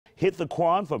Hit the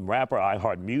Quan from rapper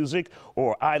iHeartMusic,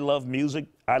 or I Love Music,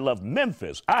 I Love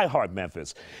Memphis,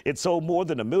 iHeartMemphis. It sold more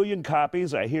than 1 million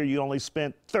copies. I hear you only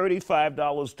spent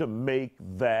 $35 to make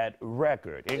that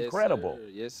record. Incredible.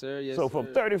 Yes, sir. Yes, so sir. from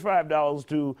 $35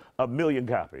 to 1 million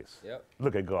copies. Yep.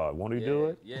 Look at God. Won't he do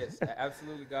it? Yes,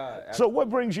 absolutely, God. Absolutely. So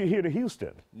what brings you here to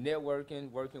Houston?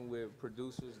 Networking, working with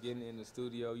producers, getting in the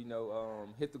studio. You know,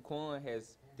 Hit the Quan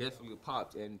has definitely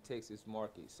popped in Texas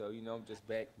market. So, you know, I'm just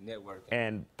back networking.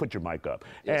 And put your mic up.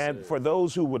 Yes, and sir. for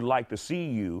those who would like to see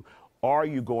you, are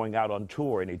you going out on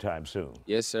tour anytime soon?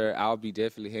 Yes, sir. I'll be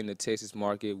definitely hitting the Texas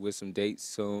market with some dates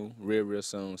soon, real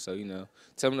soon. So, you know,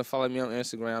 tell them to follow me on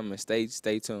Instagram and stay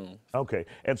tuned. Okay.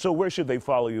 And so where should they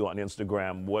follow you on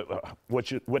Instagram?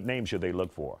 What name should they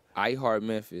look for?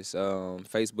 iHeartMemphis,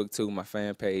 Facebook too, my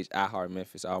fan page,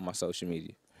 iHeartMemphis, all my social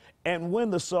media. And when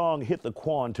the song Hit the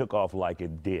Quan took off like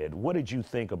it did, what did you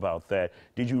think about that?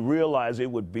 Did you realize it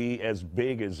would be as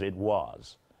big as it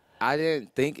was? I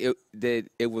didn't think that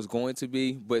it was going to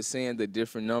be, but seeing the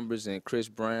different numbers and Chris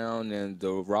Brown and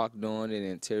The Rock doing it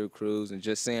and Terry Crews and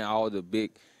just seeing all the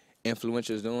big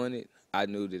influencers doing it, I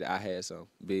knew that I had something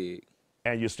big.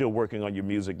 And you're still working on your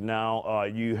music now.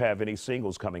 You have any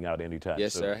singles coming out anytime soon?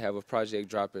 Yes, sir. I have a project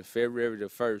dropping February the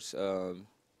 1st.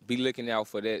 Be looking out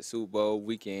for that Super Bowl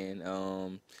weekend.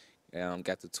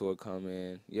 Got the tour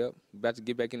coming. Yep. About to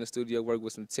get back in the studio, work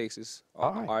with some Texas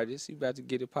artists. You about to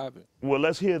get it popping. Well,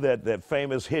 let's hear that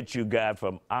famous hit you got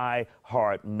from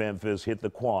iHeartMemphis, Hit the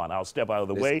Quan. I'll step out of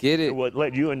the way. Get it. And we'll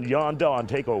let you and Yon Don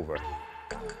take over.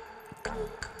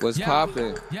 What's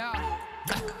popping? Yeah.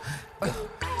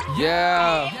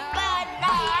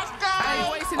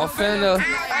 I'm finna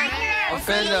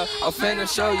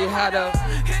show you how to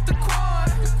hit the Quan,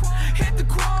 hit the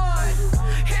Quan,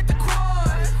 hit the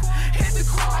Quan, hit the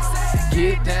Quan.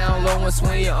 get down low and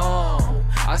swing your arm.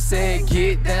 I said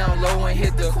get down low and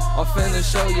hit the. I'm finna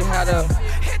show you how to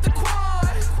hit the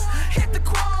Quan, hit the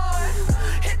Quan,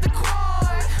 hit the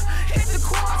Quan, hit the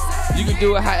Quan. You can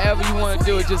do it however you want to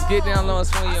do it. Just get down low and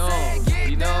swing your arm.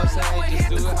 You know what I'm saying? Just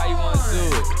do it how you want to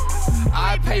do it.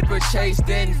 I paper chase,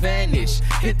 then vanish.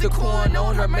 Hit the Quan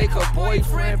owner, make a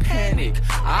boyfriend panic.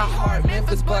 I heart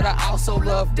Memphis, but I also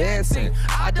love dancing.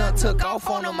 I done took off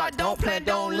on them, I don't plan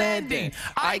on landing.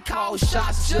 I call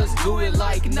shots, just do it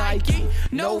like Nike.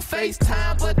 No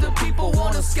FaceTime, but the people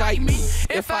wanna Skype me.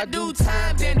 If I do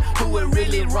time, then who would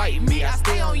really write me? I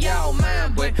stay on y'all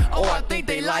mind, but I think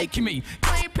they like me.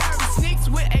 Plain pair of sneaks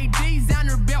with a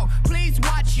designer belt. Please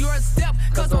watch your step,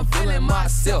 cause I'm feeling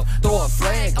myself. Throw a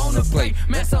flag on the plate,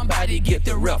 man, somebody get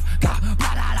the ref.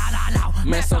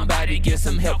 Man, somebody get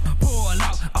some help. Pull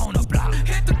up on the block.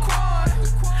 Hit the Quan,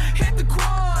 hit the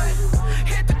Quan,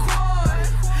 hit the Quan,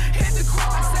 hit the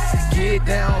Quan. Get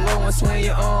down low and swing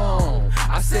your arm.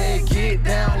 I said get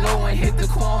down low and hit the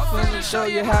Quan. Finna show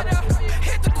you how to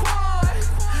hit the Quan,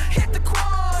 hit the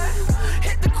Quan,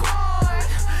 hit the Quan,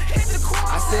 hit the Quan.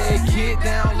 I said get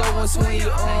down low and swing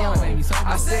your arm.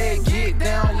 I said get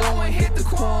down low and hit the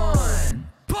Quan.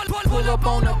 Pull up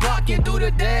on the block and do the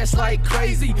dash like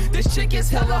crazy. This chick is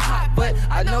hella hot, but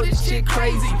I know this chick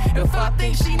crazy. If I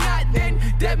think she not, then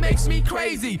that makes me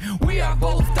crazy. We are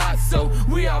both thoughts, so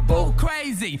we are both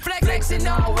crazy. Flexing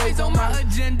always on my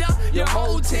agenda. Your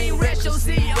whole team rest, your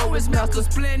CEO is Master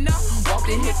Splendor. Walked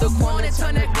and hit the Quan and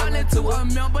turn that gun into a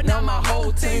member. Now my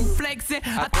whole team flexing.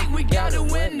 I think we got a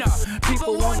winner.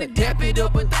 People wanna dap it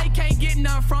up, but they can't get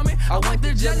none from it. I went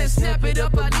to jail and snap it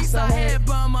up, at least I had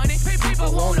bum money.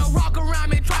 People wanna rock around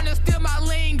me, trying to steal my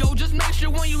lingo. Just make sure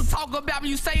when you talk about me,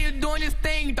 you say you're doing this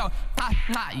thing though.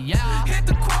 Yeah. Hit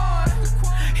the Quan,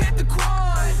 hit the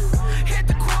Quan, hit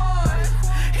the Quan,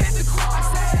 hit the Quan.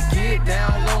 Get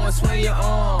down low and swing your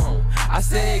arm. I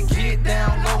said get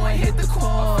down low and hit the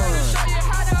Quan. Show you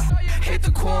how to hit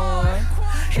the Quan,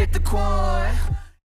 hit the Quan.